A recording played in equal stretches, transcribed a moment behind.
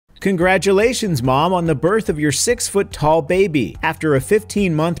Congratulations, Mom, on the birth of your 6-foot-tall baby. After a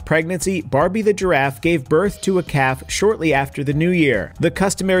 15-month pregnancy, Barbie the giraffe gave birth to a calf shortly after the new year. The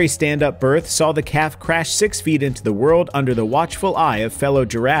customary stand-up birth saw the calf crash 6 feet into the world under the watchful eye of fellow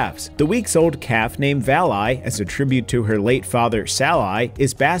giraffes. The weeks-old calf, named Valai, as a tribute to her late father Salai,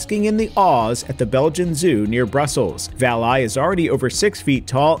 is basking in the Oz at the Belgian Zoo near Brussels. Valai is already over 6 feet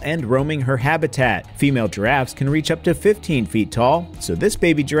tall and roaming her habitat. Female giraffes can reach up to 15 feet tall, so this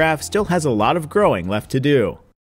baby giraffe still has a lot of growing left to do.